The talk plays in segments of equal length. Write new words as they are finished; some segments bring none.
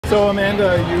So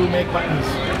Amanda, you make buttons.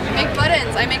 I make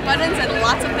buttons. I make buttons and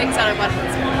lots of things out of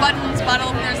buttons. Buttons, bottle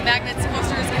openers, magnets,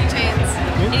 posters, keychains,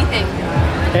 anything.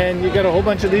 And you got a whole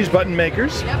bunch of these button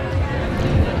makers. Yep.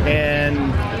 And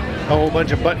a whole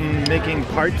bunch of button making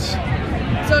parts.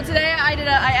 So today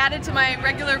I added to my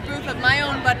regular booth of my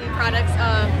own button products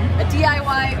a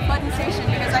DIY button station,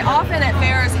 because I often at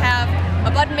fairs have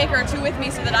a button maker or two with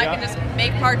me so that I can just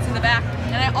make parts in the back.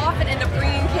 And I often end up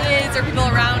bringing kids or people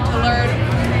around to learn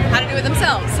how to do it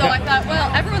themselves. So I thought,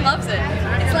 well, everyone loves it.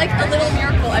 It's like a little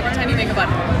miracle every time you make a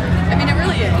button. I mean, it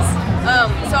really is.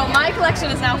 So my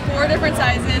collection is now 4 different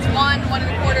sizes: 1, 1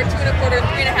 1/4, 2 1/4,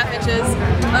 3 1/2 inches.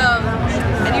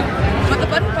 And you put the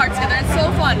button parts together. It's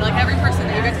so fun. Like every person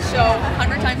that you get to show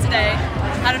 100 times a day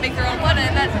how to make their own button.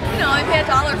 And that, you know, I pay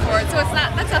 $1 for it, so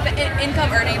that's not the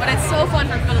income earning, but it's so fun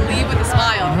for people to leave with a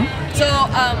smile. So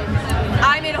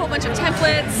I made a whole bunch of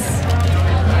templates.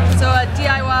 So a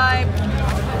DIY.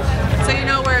 So you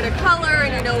know where to color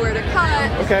and you know where to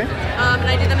cut. Okay. And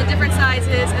I did them in different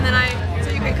sizes, and then so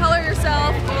you can color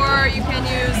yourself, or you can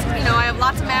use, you know, I have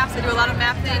lots of maps. I do a lot of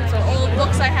map things, so old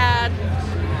books I had,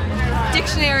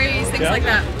 dictionaries, things like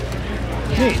that.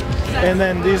 Neat. And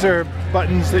then these are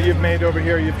buttons that you've made over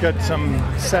here. You've got some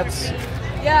sets.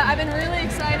 Yeah, I've been really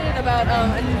excited about,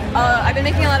 I've been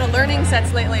making a lot of learning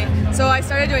sets lately. So I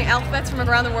started doing alphabets from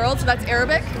around the world, so that's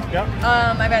Arabic. Yep.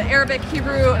 I've got Arabic,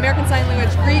 Hebrew, American Sign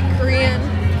Language, Greek, Korean,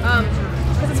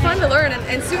 because it's fun to learn.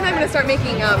 And soon I'm going to start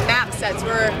making map sets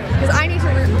because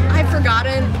I've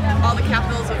forgotten all the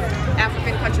capitals of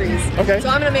African countries. Okay. So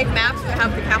I'm going to make maps that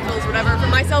have the capitals, whatever, for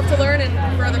myself to learn and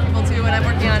for other people too. And I'm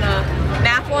working on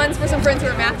math ones for some friends who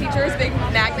are math teachers, big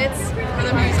magnets for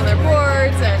them to use on their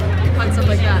boards and fun stuff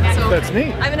like that. So that's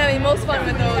neat. I've been having most fun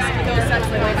with those sets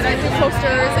lately. But I do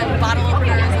posters and bottle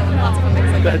openers and lots of fun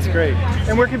things like that. That's great.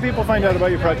 And where can people find out about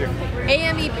your project?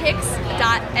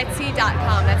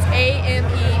 amepix.etsy.com. That's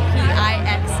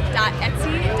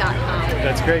amepix.etsy.com.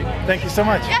 That's great. Thank you so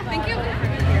much. Yeah.